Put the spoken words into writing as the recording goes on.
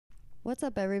What's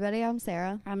up, everybody? I'm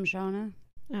Sarah. I'm Shauna.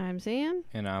 I'm Sam.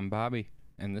 And I'm Bobby,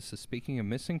 and this is Speaking of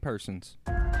Missing Persons.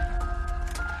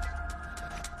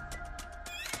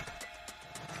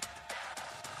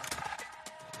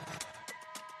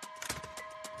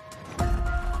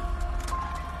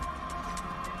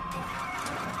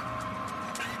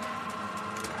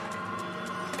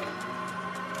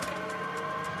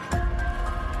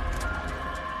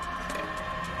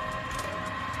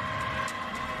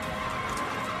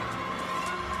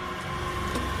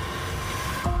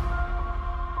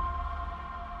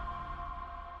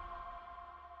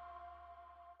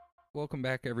 Welcome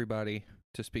back, everybody,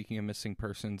 to Speaking of Missing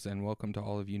Persons, and welcome to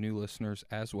all of you new listeners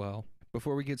as well.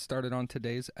 Before we get started on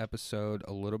today's episode,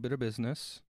 a little bit of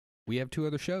business. We have two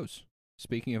other shows,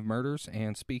 Speaking of Murders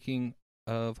and Speaking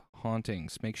of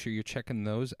Hauntings. Make sure you're checking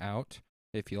those out.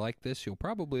 If you like this, you'll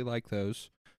probably like those,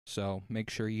 so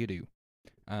make sure you do.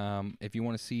 If you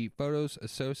want to see photos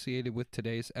associated with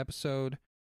today's episode,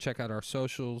 check out our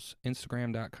socials,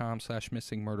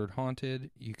 instagram.com/missingmurderedhaunted.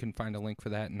 You can find a link for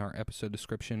that in our episode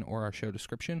description or our show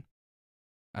description.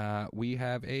 We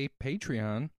have a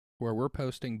Patreon where we're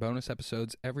posting bonus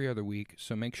episodes every other week,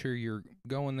 so make sure you're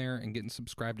going there and getting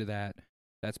subscribed to that.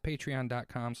 That's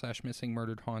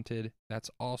patreon.com/missingmurderedhaunted.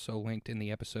 That's also linked in the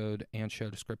episode and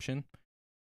show description.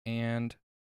 And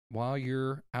while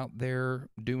you're out there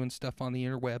doing stuff on the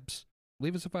interwebs,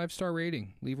 leave us a 5-star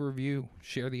rating, leave a review,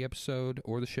 share the episode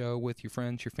or the show with your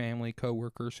friends, your family,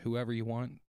 coworkers, whoever you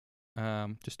want.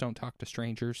 Just don't talk to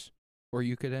strangers, or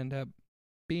you could end up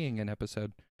being an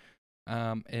episode.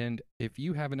 And if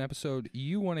you have an episode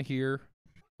you want to hear,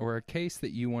 or a case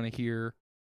that you want to hear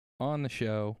on the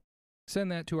show,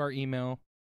 send that to our email,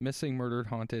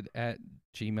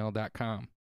 missingmurderedhaunted@gmail.com.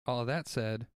 All of that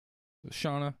said,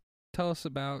 Shauna, tell us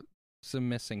about some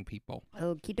missing people.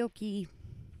 Okie dokie.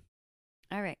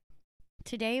 All right.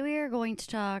 Today we are going to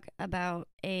talk about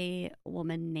a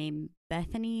woman named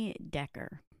Bethany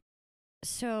Decker.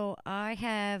 So I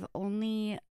have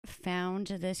only found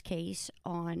this case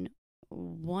on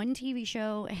one TV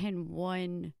show and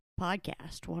one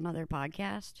other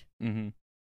podcast. Mm-hmm.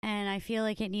 And I feel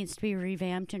like it needs to be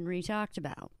revamped and re-talked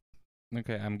about.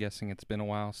 Okay, I'm guessing it's been a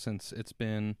while since it's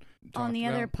been talked On the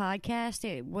about. other podcast,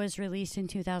 it was released in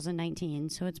 2019,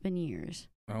 so it's been years.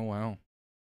 Oh, wow.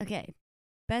 Okay.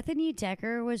 Bethany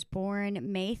Decker was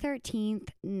born May 13th,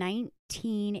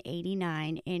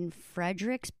 1989 in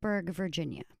Fredericksburg,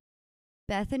 Virginia.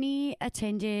 Bethany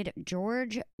attended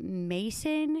George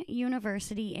Mason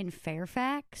University in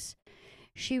Fairfax.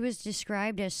 She was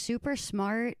described as super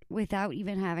smart without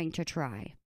even having to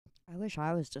try. I wish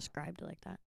I was described like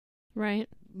that. Right.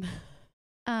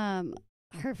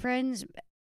 Her friends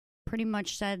pretty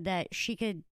much said that she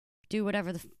could do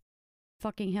whatever the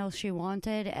fucking hell she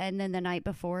wanted, and then the night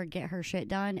before get her shit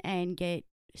done and get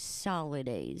solid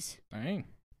A's. Dang.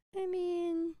 I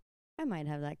mean, I might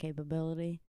have that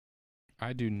capability.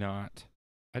 I do not.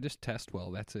 I just test well.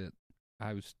 That's it.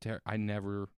 I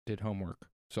never did homework,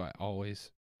 so I always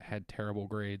had terrible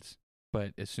grades.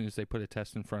 But as soon as they put a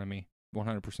test in front of me,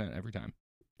 100% every time.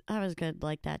 I was good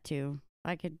like that too.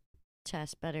 I could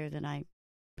test better than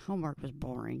homework was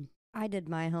boring. I did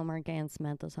my homework and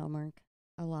Samantha's homework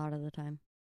a lot of the time.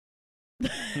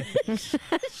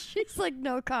 She's like,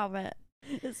 no comment.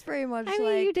 It's pretty much I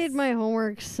mean, you did my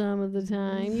homework some of the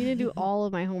time. You didn't do all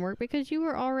of my homework because you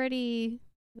were already...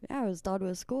 Yeah, I was done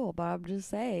with school, but I'm just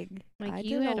saying. Like, I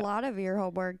you did had a lot of your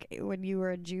homework when you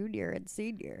were a junior and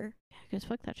senior. Because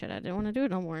fuck that shit. I didn't want to do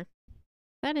it no more.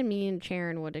 That and me and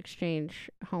Sharon would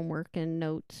exchange homework and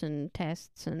notes and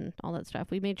tests and all that stuff.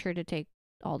 We made sure to take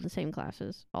all the same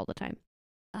classes all the time.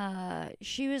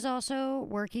 She was also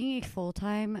working a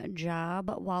full-time job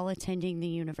while attending the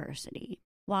university.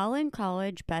 While in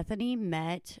college, Bethany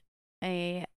met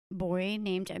a boy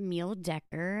named Emil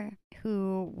Decker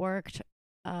who worked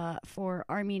for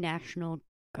Army National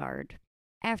Guard.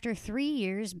 After 3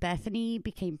 years, Bethany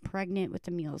became pregnant with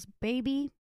Emil's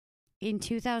baby. In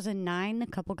 2009, the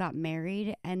couple got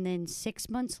married, and then 6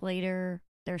 months later,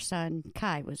 their son,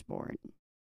 Kai, was born.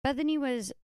 Bethany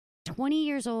was 20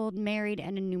 years old, married,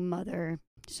 and a new mother,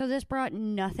 so this brought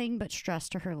nothing but stress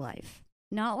to her life.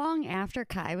 Not long after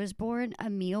Kai was born,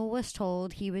 Emil was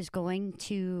told he was going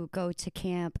to go to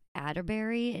Camp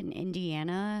Atterbury in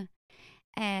Indiana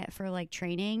for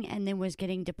training, and then was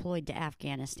getting deployed to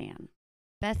Afghanistan.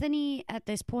 Bethany, at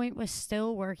this point, was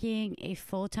still working a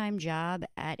full-time job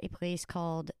at a place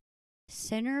called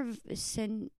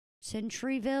Centuryville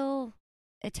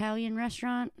Italian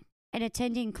restaurant and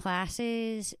attending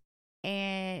classes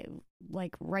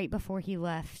right before he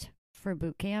left for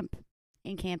boot camp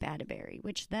in Camp Atterbury,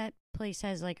 which that place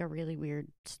has like a really weird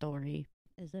story.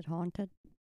 Is it haunted?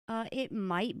 It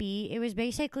might be. It was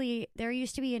basically, there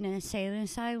used to be an insane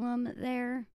asylum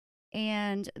there,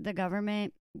 and the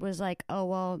government was like, oh,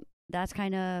 well, that's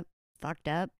kind of fucked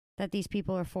up that these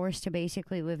people are forced to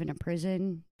basically live in a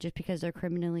prison just because they're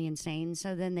criminally insane.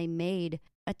 So then they made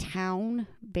a town,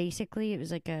 basically. It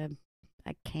was like a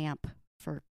camp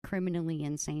for criminally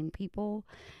insane people.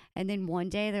 And then one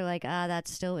day they're like,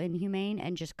 that's still inhumane,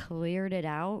 and just cleared it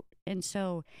out. And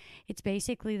so it's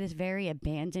basically this very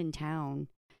abandoned town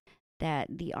that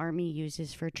the army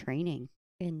uses for training.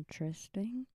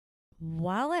 Interesting.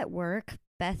 While at work,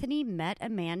 Bethany met a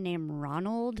man named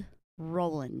Ronald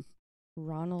Rowland.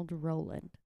 Ronald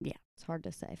Rowland. Yeah. It's hard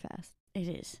to say fast. It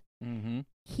is. Mm-hmm.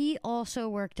 He also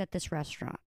worked at this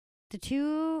restaurant. The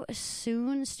two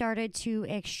soon started to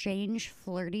exchange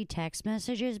flirty text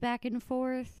messages back and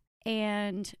forth.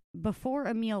 And before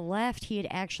Emil left, he had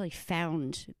actually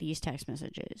found these text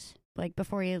messages, like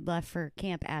before he had left for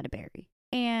Camp Atterbury.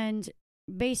 And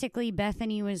basically,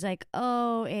 Bethany was like,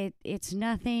 oh, it's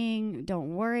nothing.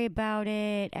 Don't worry about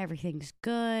it. Everything's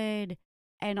good.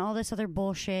 And all this other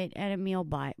bullshit. And Emil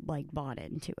bought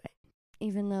into it.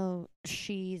 Even though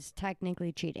she's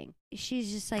technically cheating.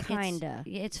 She's just like, Kinda.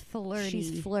 It's flirty.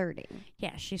 She's flirting.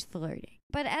 Yeah, she's flirting.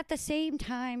 But at the same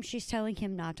time, she's telling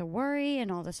him not to worry and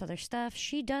all this other stuff.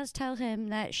 She does tell him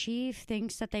that she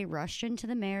thinks that they rushed into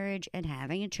the marriage and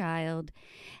having a child,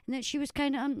 and that she was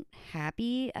kind of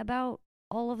unhappy about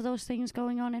all of those things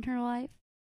going on in her life.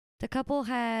 The couple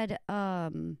had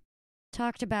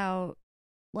talked about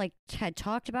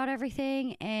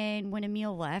everything, and when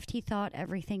Emil left, he thought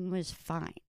everything was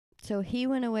fine. So he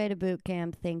went away to boot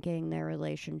camp thinking their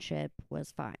relationship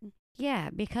was fine. Yeah,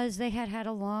 because they had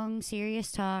a long,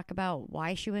 serious talk about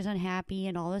why she was unhappy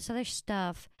and all this other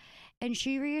stuff. And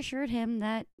she reassured him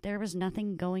that there was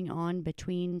nothing going on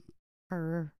between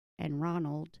her and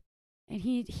Ronald. And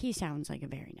he sounds like a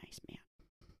very nice man.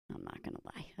 I'm not going to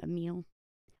lie. Emil.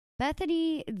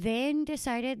 Bethany then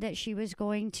decided that she was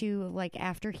going to,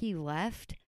 after he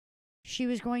left, she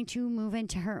was going to move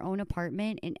into her own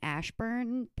apartment in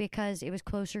Ashburn because it was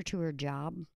closer to her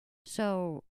job.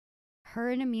 So her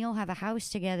and Emil have a house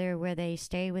together where they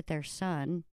stay with their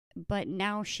son. But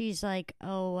now she's like,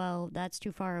 oh, well, that's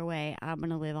too far away. I'm going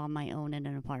to live on my own in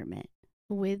an apartment.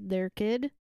 With their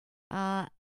kid?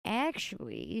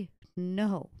 Actually,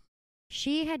 no.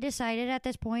 She had decided at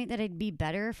this point that it'd be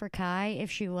better for Kai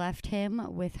if she left him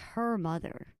with her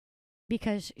mother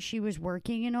because she was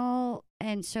working and all.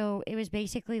 And so it was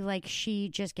basically like she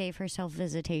just gave herself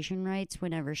visitation rights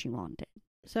whenever she wanted.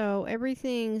 So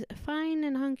everything's fine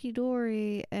and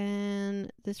hunky-dory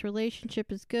and this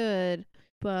relationship is good,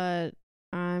 but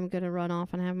I'm going to run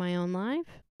off and have my own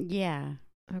life? Yeah.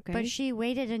 Okay. But she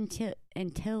waited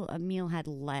until Emil had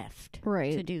left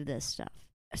to do this stuff.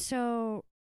 So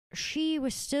she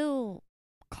was still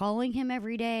calling him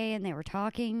every day, and they were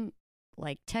talking,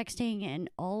 texting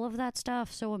and all of that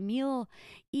stuff. So Emil,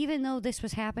 even though this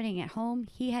was happening at home,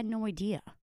 he had no idea.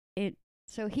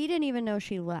 So he didn't even know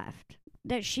she left.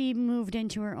 That she moved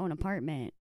into her own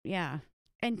apartment. Yeah.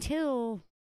 Until,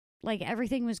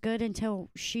 everything was good until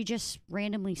she just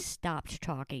randomly stopped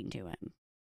talking to him.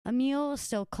 Emil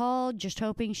still called, just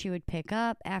hoping she would pick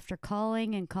up. After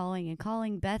calling and calling and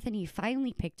calling, Bethany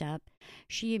finally picked up.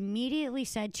 She immediately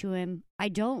said to him, I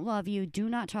don't love you. Do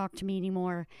not talk to me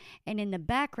anymore. And in the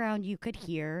background, you could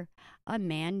hear a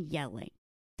man yelling,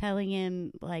 telling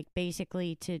him,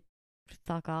 basically to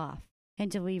fuck off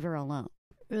and to leave her alone.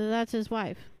 That's his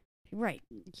wife. Right.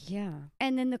 Yeah.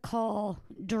 And then the call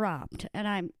dropped, and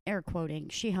I'm air quoting.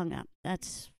 She hung up.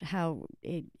 That's how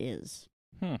it is.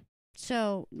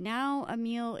 So now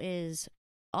Emil is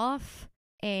off,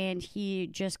 and he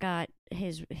just heard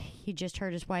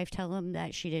his wife tell him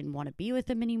that she didn't want to be with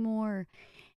him anymore.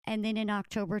 And then in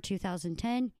October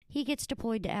 2010, he gets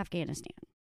deployed to Afghanistan.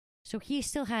 So he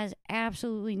still has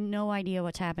absolutely no idea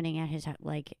what's happening at his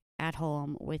at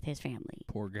home with his family.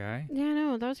 Poor guy. Yeah,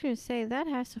 no, I was going to say, that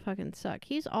has to fucking suck.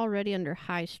 He's already under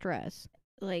high stress.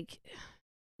 That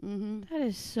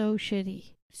is so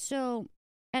shitty. So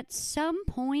at some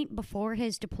point before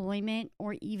his deployment,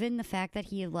 or even the fact that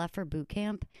he had left for boot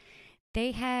camp,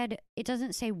 they had, it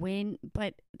doesn't say when,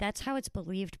 but that's how it's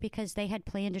believed, because they had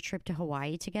planned a trip to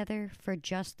Hawaii together for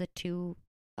just the two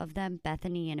of them,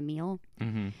 Bethany and Emil.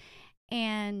 Mm-hmm.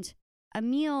 And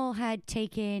Emil had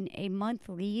taken a month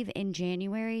leave in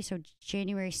January, so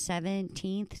January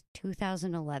 17th,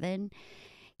 2011.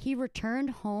 He returned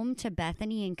home to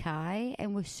Bethany and Kai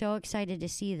and was so excited to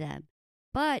see them.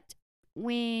 But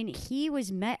when he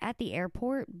was met at the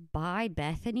airport by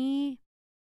Bethany,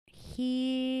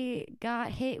 he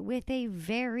got hit with a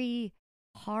very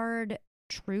hard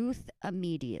truth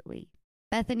immediately.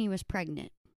 Bethany was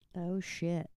pregnant. Oh,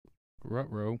 shit.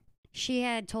 Ruh-roh. She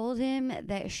had told him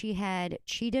that she had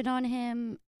cheated on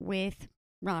him with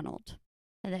Ronald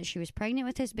and that she was pregnant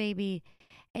with his baby.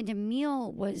 And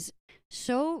Emil was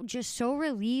so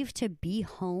relieved to be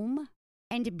home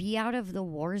and to be out of the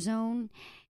war zone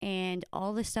and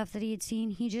all the stuff that he had seen.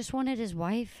 He just wanted his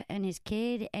wife and his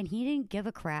kid, and he didn't give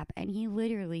a crap. And he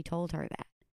literally told her that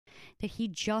he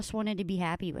just wanted to be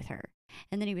happy with her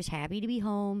and that he was happy to be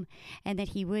home and that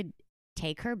he would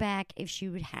take her back if she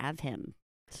would have him.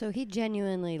 So he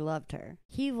genuinely loved her.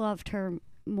 He loved her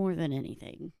more than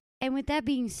anything. And with that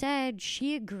being said,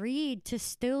 she agreed to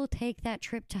still take that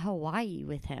trip to Hawaii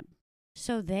with him.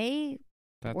 So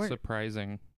That's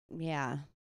surprising. Yeah.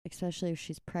 Especially if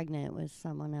she's pregnant with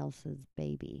someone else's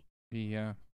baby.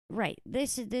 Yeah. Right.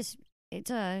 It's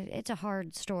a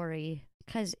hard story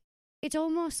because it's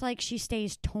almost like she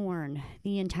stays torn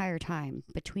the entire time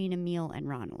between Emil and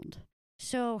Ronald.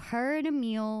 So her and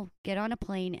Emil get on a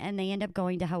plane and they end up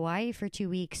going to Hawaii for 2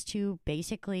 weeks to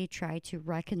basically try to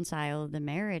reconcile the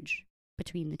marriage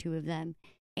between the two of them.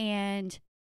 And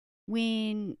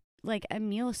when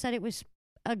Emil said it was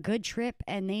a good trip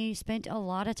and they spent a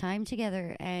lot of time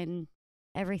together and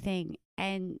everything,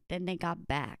 and then they got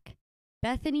back.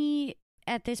 Bethany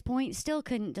at this point still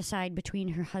couldn't decide between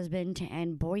her husband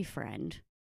and boyfriend.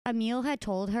 Emil had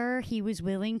told her he was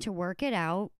willing to work it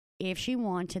out if she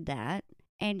wanted that,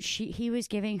 and he was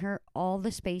giving her all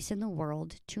the space in the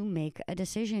world to make a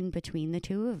decision between the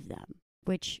two of them,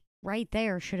 which right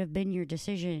there should have been your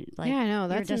decision. Yeah, I know,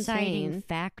 that's your deciding insane.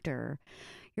 factor.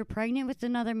 You're pregnant with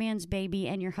another man's baby,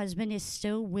 and your husband is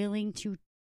still willing to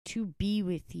be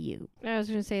with you. I was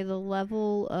going to say the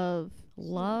level of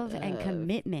Love and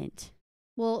commitment.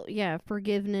 Well, yeah,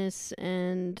 forgiveness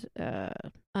and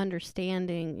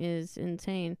understanding is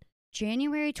insane.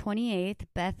 January 28th,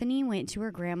 Bethany went to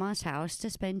her grandma's house to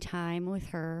spend time with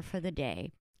her for the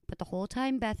day. But the whole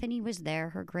time Bethany was there,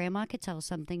 her grandma could tell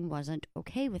something wasn't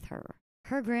okay with her.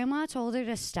 Her grandma told her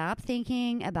to stop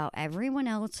thinking about everyone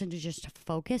else and to just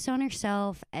focus on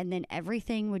herself, and then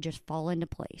everything would just fall into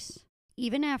place.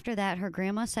 Even after that, her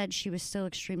grandma said she was still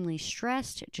extremely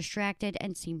stressed, distracted,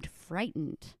 and seemed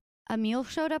frightened. Emil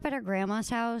showed up at her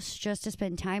grandma's house just to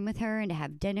spend time with her and to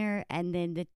have dinner, and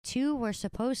then the two were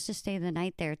supposed to stay the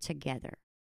night there together.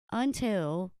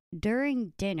 Until,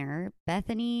 during dinner,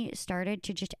 Bethany started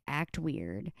to just act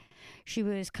weird. She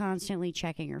was constantly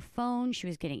checking her phone. She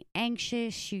was getting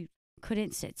anxious. She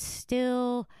couldn't sit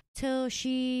still till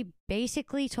she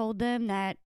basically told them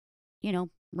that,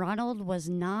 Ronald was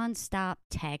nonstop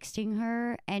texting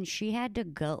her and she had to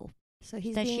go. So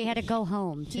she had to go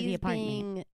home to the apartment. He's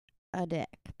being a dick,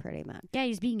 pretty much. Yeah,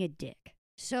 he's being a dick.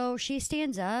 So she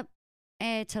stands up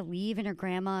to leave, and her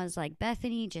grandma is like,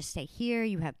 Bethany, just stay here.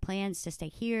 You have plans to stay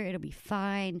here. It'll be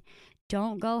fine.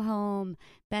 Don't go home.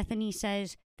 Bethany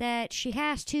says that she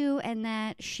has to, and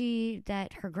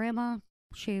that her grandma,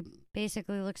 she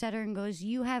basically looks at her and goes,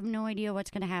 you have no idea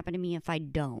what's going to happen to me if I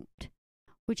don't.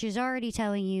 Which is already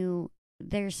telling you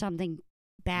there's something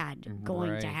bad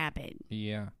going to happen.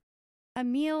 Yeah.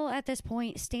 Emil, at this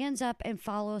point, stands up and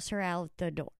follows her out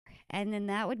the door. And then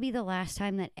that would be the last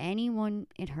time that anyone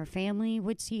in her family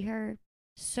would see her.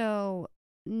 So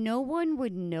no one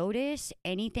would notice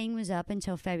anything was up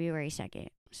until February 2nd.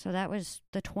 So that was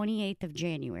the 28th of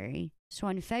January. So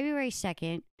on February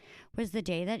 2nd was the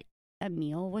day that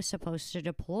Emil was supposed to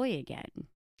deploy again.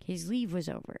 His leave was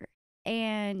over.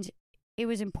 And it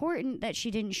was important that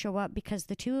she didn't show up because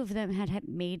the two of them had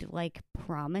made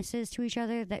promises to each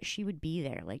other that she would be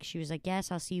there. She was like,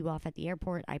 yes, I'll see you off at the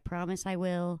airport. I promise I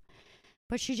will.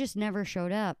 But she just never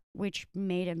showed up, which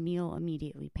made Emil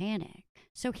immediately panic.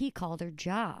 So he called her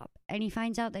job, and he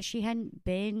finds out that she hadn't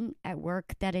been at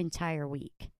work that entire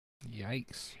week.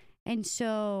 Yikes. And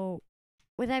so,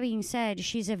 with that being said,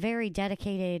 she's very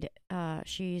dedicated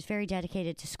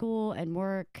to school and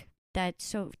work.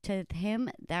 So to him,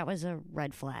 that was a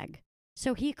red flag.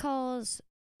 So he calls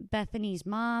Bethany's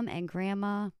mom and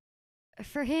grandma.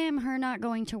 For him, her not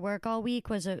going to work all week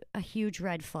was a huge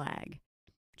red flag.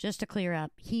 Just to clear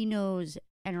up, he knows,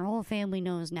 and her whole family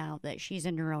knows now, that she's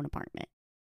in her own apartment.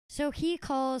 So he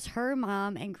calls her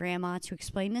mom and grandma to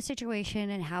explain the situation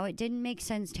and how it didn't make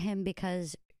sense to him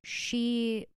because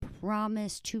she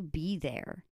promised to be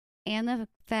there. And the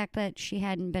fact that she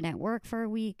hadn't been at work for a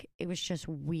week, it was just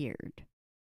weird.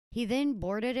 He then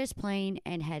boarded his plane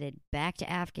and headed back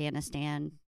to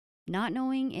Afghanistan, not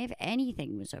knowing if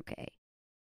anything was okay.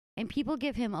 And people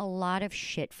give him a lot of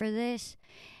shit for this.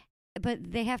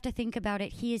 But they have to think about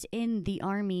it. He is in the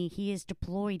army. He is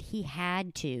deployed. He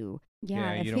had to.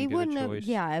 Yeah, if you he don't get a wouldn't have,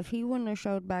 choice. if he wouldn't have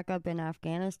showed back up in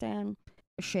Afghanistan,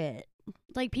 shit.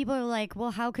 Like, people are like,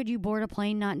 well, how could you board a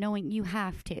plane not knowing you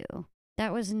have to?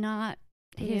 That was not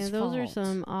his those are fault.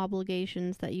 some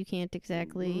obligations that you can't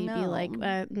exactly be like,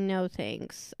 no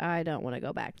thanks, I don't want to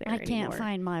go back there I can't anymore.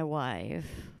 find my wife.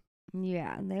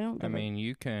 Yeah, they don't. I mean,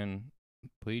 you can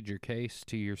plead your case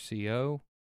to your CO,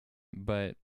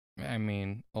 but I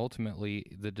mean, ultimately,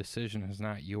 the decision is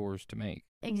not yours to make.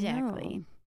 Exactly.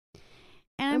 No.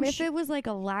 And I mean, if it was like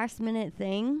a last minute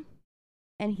thing,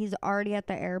 and he's already at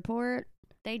the airport,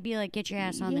 they'd be like, get your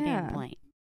ass on the damn Yeah. plane.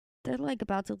 they're like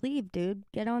about to leave, dude.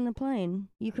 Get on the plane.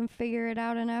 You can figure it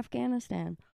out in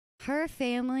Afghanistan. Her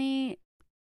family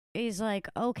is like,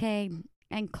 okay,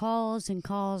 and calls and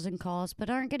calls and calls, but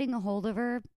aren't getting a hold of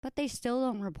her, but they still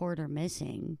don't report her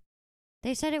missing.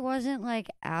 They said it wasn't like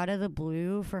out of the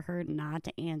blue for her not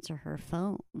to answer her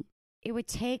phone. It would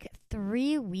take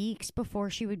 3 weeks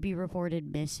before she would be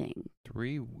reported missing.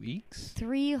 3 weeks?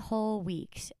 3 whole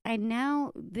weeks. And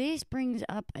now this brings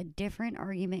up a different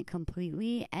argument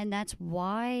completely, and that's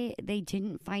why they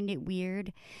didn't find it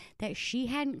weird that she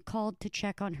hadn't called to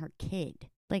check on her kid.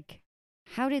 Like,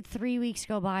 how did 3 weeks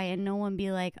go by and no one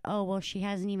be like, oh, well, she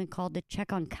hasn't even called to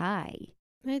check on Kai?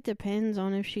 It depends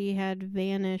on if she had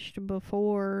vanished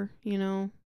before, you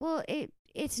know. Well,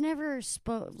 it's never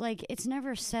it's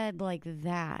never said like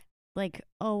that. Like,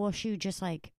 oh, well, she would just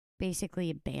like basically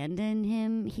abandon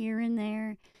him here and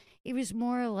there. It was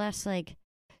more or less like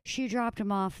she dropped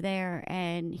him off there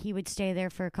and he would stay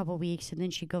there for a couple weeks and then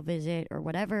she'd go visit or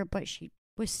whatever, but she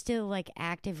was still like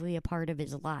actively a part of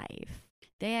his life.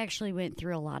 They actually went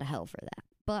through a lot of hell for that.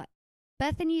 But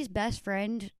Bethany's best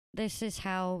friend, this is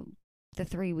how the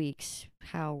 3 weeks,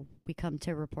 how we come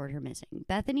to report her missing.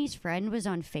 Bethany's friend was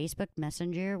on Facebook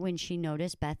Messenger when she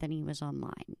noticed Bethany was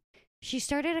online. She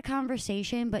started a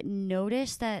conversation, but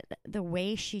noticed that the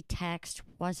way she texted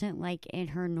wasn't like in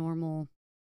her normal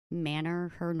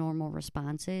manner, her normal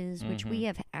responses, which we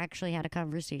have actually had a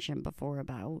conversation before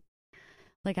about.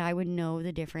 Like, I would know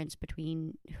the difference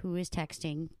between who is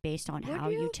texting based on Would how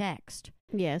you? you text.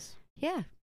 Yes. Yeah,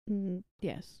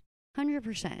 Yes.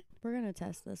 100%. We're gonna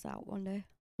test this out one day.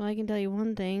 Well, I can tell you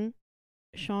one thing.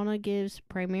 Shauna gives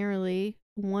primarily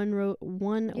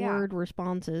one-word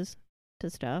responses to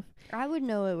stuff, I would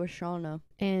know it was Shauna.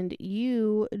 and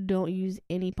you don't use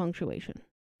any punctuation.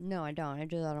 No, I don't. I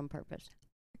do that on purpose.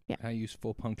 I use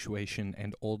full punctuation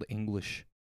and Old English.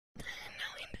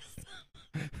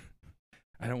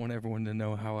 I don't want everyone to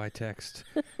know how I text.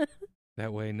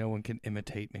 That way no one can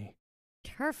imitate me.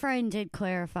 Her friend did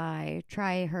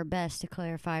try her best to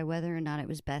clarify whether or not it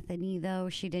was Bethany, though.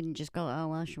 She didn't just go, oh,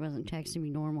 well, she wasn't texting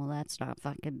me normal. That's not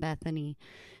fucking Bethany.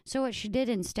 So what she did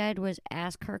instead was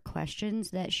ask her questions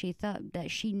that she thought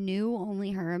that she knew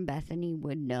only her and Bethany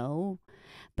would know.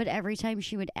 But every time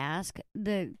she would ask,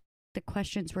 the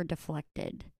questions were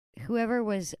deflected. Whoever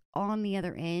was on the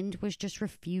other end was just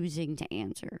refusing to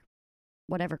answer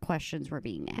whatever questions were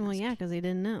being asked. Well, yeah, because they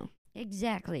didn't know.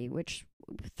 Exactly, which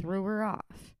threw her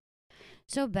off.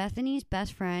 So Bethany's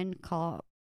best friend called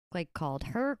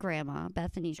her grandma,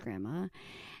 Bethany's grandma,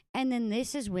 and then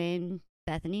this is when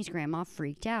Bethany's grandma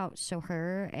freaked out. So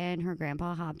her and her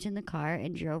grandpa hopped in the car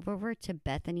and drove over to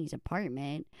Bethany's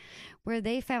apartment, where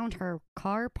they found her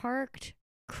car parked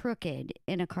crooked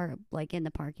in a car, like in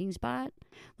the parking spot,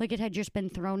 like it had just been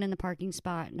thrown in the parking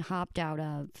spot and hopped out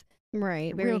of.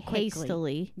 Right, very Real quickly.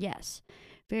 hastily. Yes,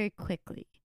 very quickly.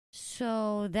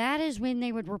 So that is when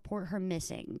they would report her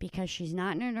missing, because she's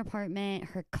not in an apartment.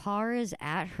 Her car is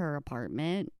at her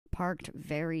apartment, parked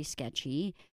very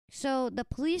sketchy. So the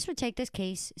police would take this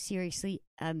case seriously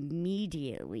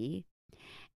immediately.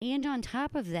 And on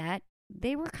top of that,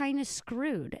 they were kind of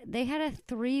screwed. They had a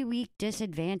 3-week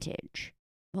disadvantage.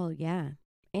 Well, yeah.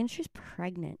 And she's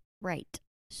pregnant. Right.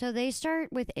 So they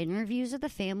start with interviews of the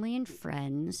family and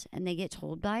friends, and they get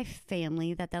told by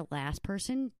family that the last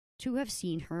person to have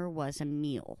seen her was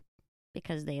Emil,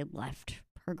 because they had left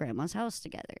her grandma's house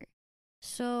together.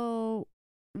 So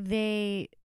they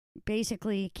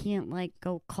basically can't like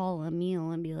go call Emil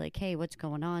and be like, hey, what's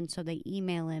going on? So they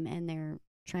email him, and they're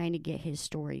trying to get his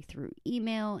story through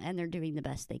email, and they're doing the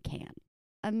best they can.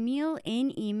 Emil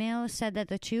in email said that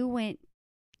the two went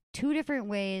 2 different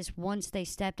ways once they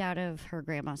stepped out of her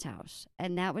grandma's house,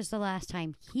 and that was the last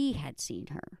time he had seen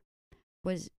her,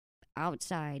 was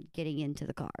outside getting into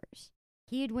the cars.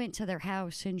 He had went to their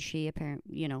house, and she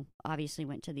apparently, obviously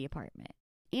went to the apartment.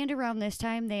 And around this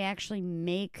time, they actually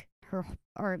make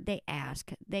they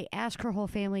ask her whole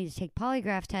family to take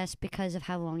polygraph tests because of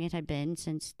how long it had been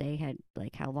since they had,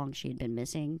 like, how long she had been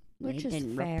missing. Which they is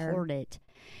didn't fair. report it.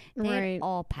 They Right. had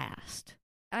all passed.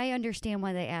 I understand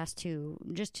why they asked to,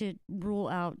 just to rule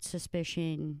out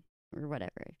suspicion or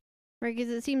whatever. Right,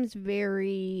 because it seems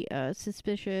very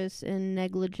suspicious and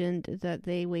negligent that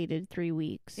they waited 3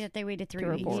 weeks. Yet they waited 3 To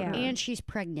weeks. report her. And she's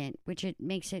pregnant, which it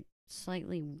makes it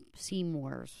slightly seem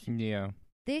worse. Yeah.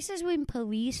 This is when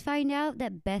police find out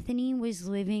that Bethany was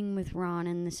living with Ron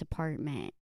in this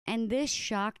apartment. And this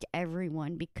shocked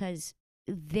everyone because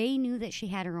they knew that she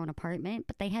had her own apartment,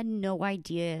 but they had no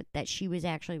idea that she was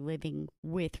actually living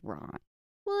with Ron.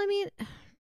 Well, I mean,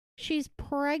 she's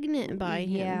pregnant by him.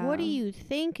 Yeah. What do you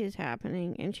think is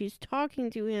happening? And she's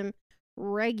talking to him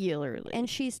regularly. And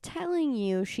she's telling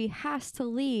you she has to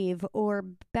leave or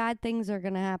bad things are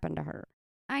going to happen to her.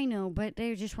 I know, but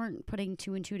they just weren't putting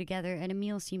two and two together, and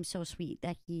Emil seemed so sweet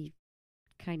that he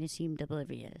kind of seemed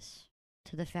oblivious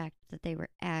to the fact that they were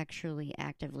actually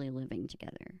actively living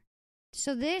together.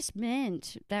 So this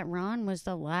meant that Ron was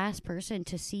the last person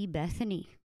to see Bethany.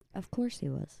 Of course he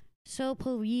was. So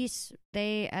police,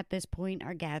 they at this point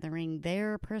are gathering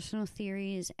their personal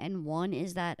theories, and one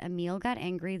is that Emil got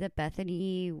angry that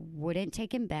Bethany wouldn't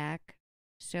take him back,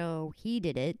 so he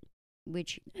did it,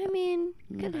 which I mean,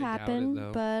 I could doubt it, happen,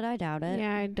 though. but I doubt it.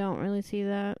 Yeah, I don't really see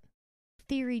that.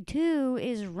 theory two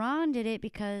is Ron did it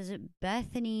because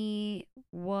Bethany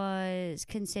was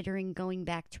considering going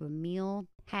back to Emil,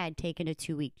 had taken a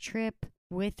 2-week trip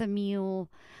with Emil,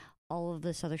 all of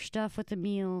this other stuff with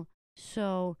Emil.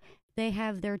 So they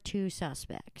have their two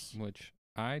suspects. Which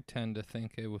I tend to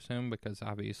think it was him because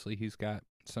obviously he's got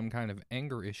some kind of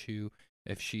anger issue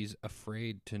if she's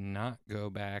afraid to not go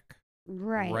back.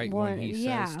 Right. When he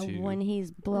says to. when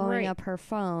he's blowing Right. up her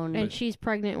phone. And she's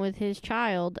pregnant with his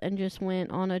child and just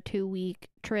went on a 2-week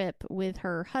trip with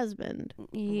her husband.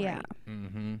 Yeah.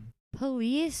 Mm-hmm.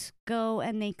 Police go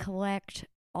and they collect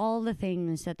all the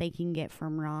things that they can get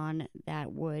from Ron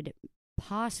that would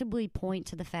possibly point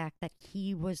to the fact that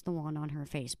he was the one on her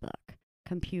Facebook.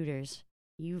 Computers,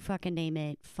 you fucking name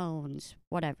it, phones,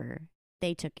 whatever.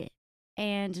 They took it.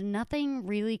 And nothing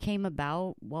really came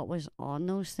about what was on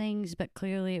those things, but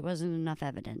clearly it wasn't enough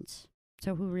evidence.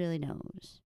 So who really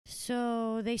knows?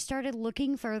 So they started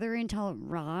looking further into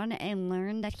Ron and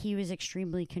learned that he was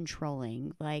extremely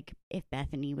controlling. Like, if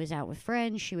Bethany was out with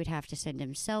friends, she would have to send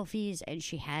him selfies, and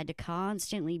she had to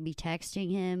constantly be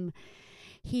texting him.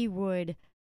 He would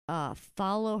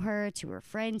follow her to her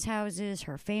friends' houses,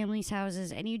 her family's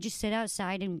houses, and he'd just sit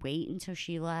outside and wait until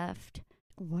she left.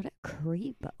 What a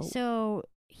creep. So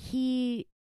he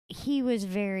was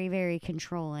very, very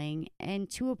controlling, and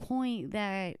to a point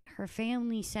that her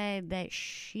family said that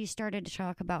she started to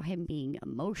talk about him being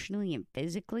emotionally and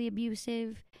physically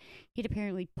abusive. He'd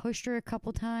apparently pushed her a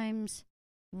couple times.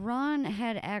 Ron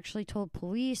had actually told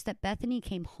police that Bethany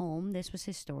came home, this was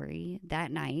his story,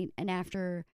 that night, and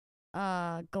after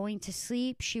going to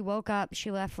sleep, she woke up,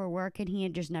 she left for work, and he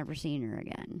had just never seen her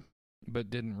again. But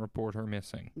didn't report her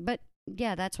missing. But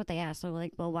yeah, that's what they asked. They're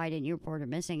like, well, why didn't you report her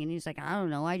missing? And he's like, I don't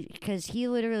know. Because he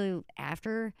literally,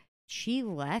 after she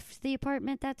left the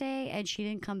apartment that day and she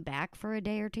didn't come back for a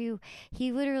day or two,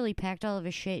 he literally packed all of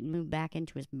his shit and moved back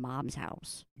into his mom's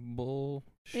house. Bullshit.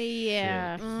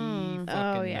 Yeah. He Mm. fucking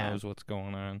Oh, yeah. knows what's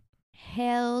going on.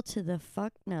 Hell to the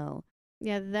fuck no.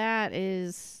 Yeah, that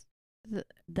is...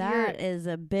 That is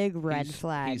a big red He's-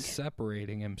 flag. He's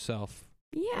separating himself,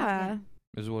 Yeah.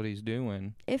 is what he's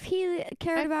doing. If he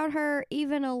cared about her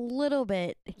even a little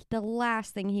bit, the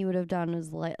last thing he would have done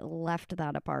was left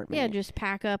that apartment. Yeah, just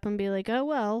pack up and be like, oh,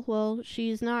 well,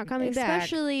 she's not coming back.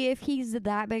 Especially if he's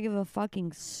that big of a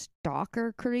fucking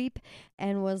stalker creep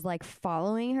and was like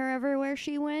following her everywhere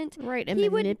she went. Right, and He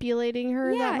would- manipulating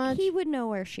her that much. he would know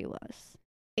where she was.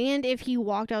 And if he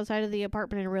walked outside of the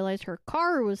apartment and realized her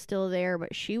car was still there,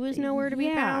 but she was nowhere to be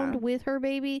Yeah. found with her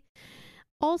baby,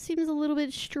 all seems a little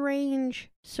bit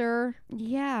strange, sir.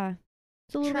 Yeah.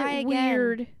 It's a little Try bit again.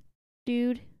 weird,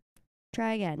 dude.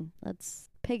 Try again. Let's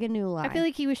pick a new lie. I feel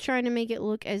like he was trying to make it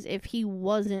look as if he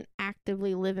wasn't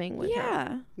actively living with her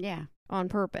yeah. Yeah. on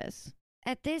purpose.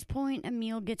 At this point,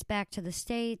 Emil gets back to the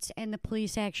States and the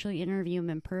police actually interview him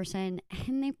in person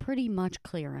and they pretty much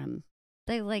clear him.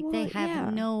 They Well, they have yeah.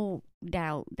 no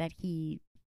doubt that he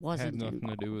wasn't Had nothing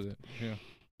to do involved. with it.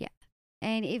 Yeah.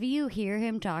 And if you hear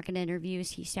him talk in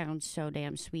interviews, he sounds so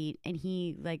damn sweet. And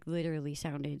he, like, literally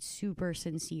sounded super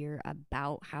sincere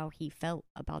about how he felt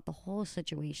about the whole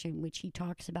situation, which he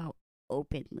talks about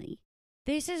openly.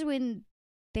 This is when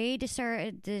They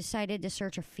decided to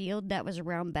search a field that was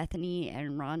around Bethany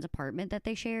and Ron's apartment that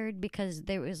they shared because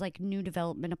there was like new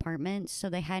development apartments, so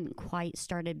they hadn't quite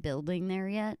started building there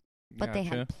yet, but they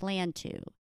had planned to.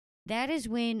 That is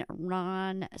when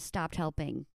Ron stopped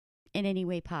helping in any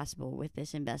way possible with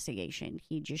this investigation.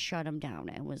 He just shut him down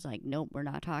and was like, nope, we're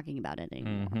not talking about it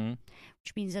anymore.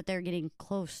 Which means that they're getting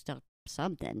close to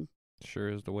something. Sure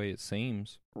is the way it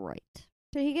seems. Right.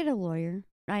 Did he get a lawyer?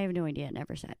 I have no idea.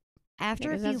 Never said.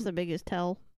 After that's the biggest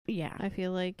tell. Yeah. I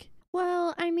feel like.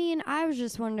 Well, I mean, I was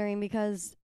just wondering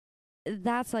because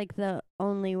that's like the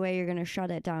only way you're going to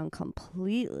shut it down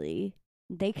completely.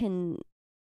 They can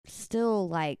still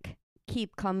like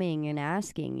keep coming and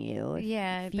asking you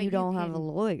if you don't have a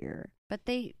lawyer. But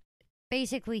he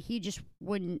just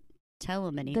wouldn't tell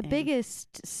him anything. The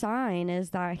biggest sign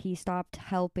is that he stopped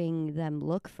helping them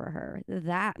look for her.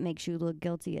 That makes you look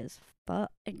guilty as fuck.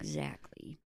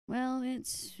 Exactly. Well,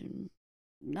 it's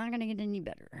not going to get any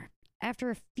better. After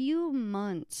a few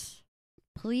months,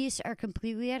 police are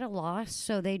completely at a loss,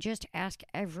 so they just ask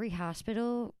every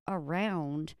hospital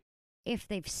around if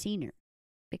they've seen her,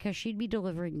 because she'd be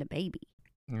delivering the baby.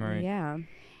 Right. Yeah.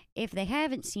 If they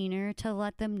haven't seen her, to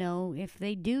let them know if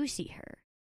they do see her.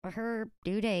 Her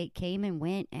due date came and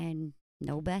went, and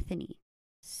no Bethany.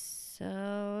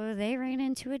 So they ran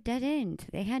into a dead end.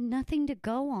 They had nothing to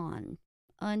go on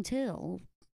until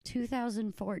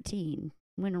 2014,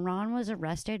 when Ron was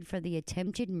arrested for the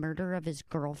attempted murder of his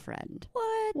girlfriend.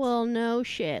 What? Well, no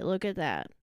shit. Look at that.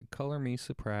 Color me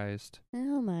surprised.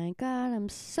 Oh my God, I'm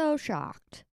so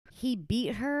shocked. He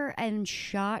beat her and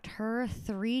shot her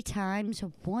 3 times,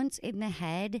 once in the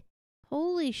head.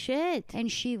 Holy shit.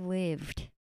 And she lived.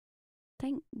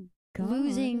 Thank God.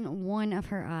 Losing one of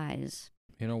her eyes.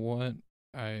 You know what?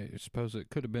 I suppose it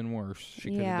could have been worse.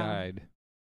 She could have died.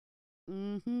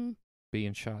 Mm-hmm.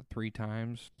 Being shot 3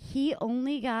 times. He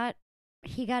got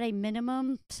a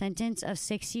minimum sentence of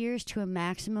 6 years to a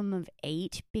maximum of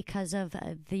 8 because of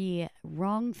the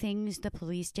wrong things the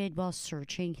police did while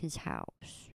searching his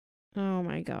house. Oh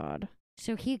my God.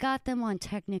 So he got them on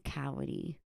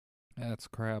technicality. That's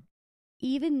crap.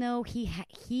 Even though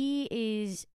he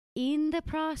is in the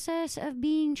process of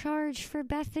being charged for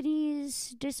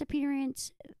Bethany's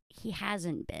disappearance, he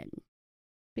hasn't been.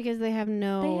 Because they have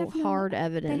no hard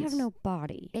evidence. They have no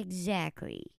body.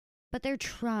 Exactly. But they're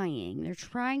trying. They're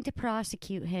trying to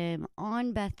prosecute him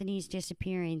on Bethany's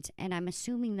disappearance, and I'm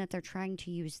assuming that they're trying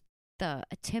to use the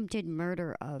attempted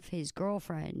murder of his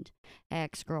girlfriend,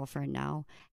 ex-girlfriend now,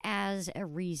 as a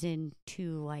reason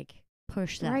to, like,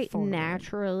 push that forward.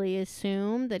 Naturally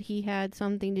assume that he had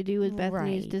something to do with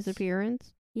Bethany's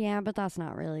disappearance. Yeah, but that's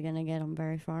not really going to get him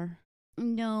very far.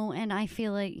 No, and I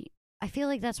feel like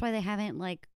that's why they haven't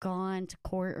like gone to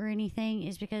court or anything,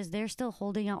 is because they're still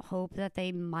holding out hope that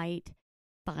they might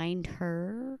find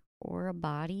her or a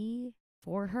body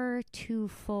for her to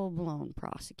full-blown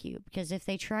prosecute. Because if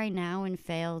they try now and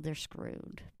fail, they're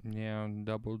screwed. Yeah,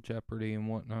 double jeopardy and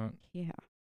whatnot. Yeah.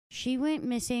 She went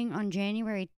missing on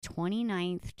January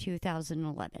 29th,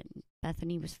 2011.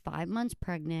 Bethany was 5 months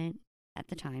pregnant at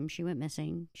the time she went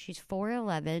missing. She's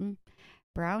 4'11",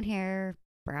 brown hair,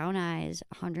 brown eyes,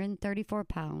 134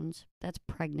 pounds. That's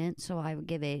pregnant, so I would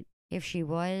give it, if she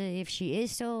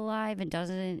is still alive and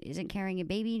isn't carrying a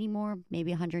baby anymore, maybe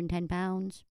 110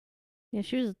 pounds. Yeah,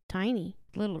 she was tiny.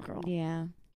 Little girl. Yeah.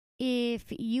 If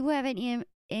you have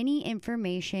any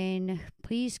information,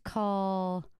 please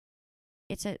call.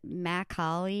 It's at Mac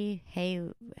Haley.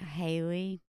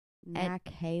 Mac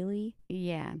Haley?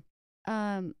 Yeah.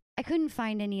 I couldn't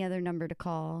find any other number to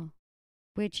call,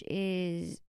 which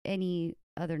is any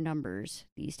other numbers,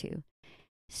 these two.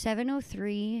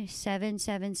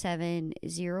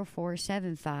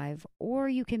 703-777-0475, or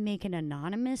you can make an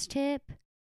anonymous tip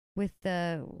with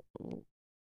the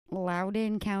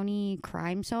Loudoun County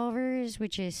Crime Solvers,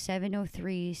 which is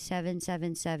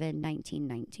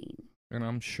 703-777-1919. And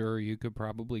I'm sure you could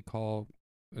probably call,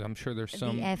 I'm sure there's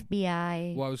some... The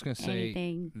FBI. Well, I was going to say,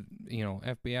 anything.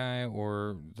 FBI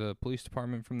or the police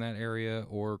department from that area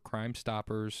or Crime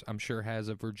Stoppers, I'm sure has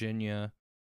a Virginia...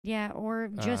 Yeah, or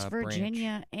just Virginia.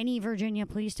 Branch. Any Virginia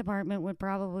police department would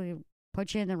probably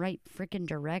put you in the right freaking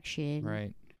direction.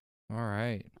 Right. All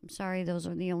right. I'm sorry, those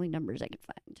are the only numbers I could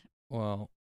find.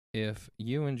 Well, if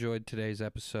you enjoyed today's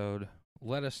episode,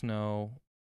 let us know.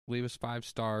 Leave us 5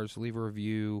 stars, leave a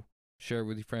review, share it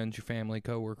with your friends, your family,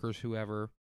 coworkers, whoever.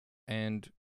 And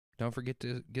don't forget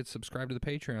to get subscribed to the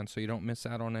Patreon so you don't miss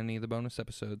out on any of the bonus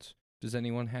episodes. Does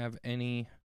anyone have any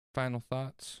final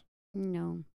thoughts?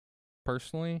 No.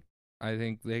 Personally, I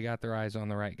think they got their eyes on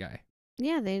the right guy.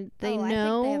 Yeah, they know. I think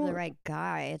they have the right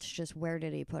guy. It's just, where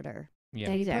did he put her? Yeah.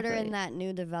 Put her Exactly. in that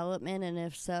new development, and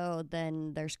if so,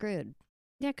 then they're screwed.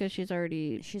 Yeah, because she's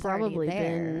already She's probably already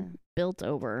there. been built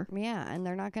over. Yeah, and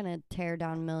they're not going to tear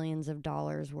down millions of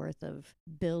dollars worth of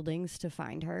buildings to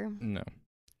find her. No.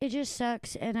 It just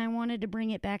sucks, and I wanted to bring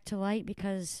it back to light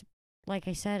because, like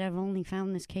I said, I've only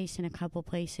found this case in a couple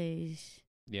places.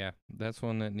 Yeah, that's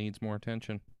one that needs more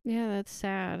attention. Yeah, that's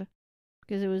sad.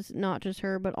 Because it was not just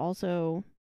her, but also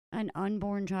An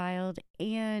unborn child,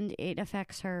 and it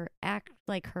affects her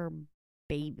like her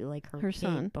baby, like her Her kid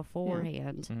son.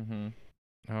 beforehand. Mm-hmm.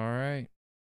 All right.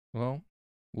 Well,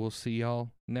 we'll see y'all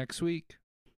next week.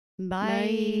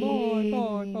 Bye.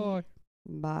 Bye.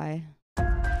 Bye.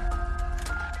 Bye.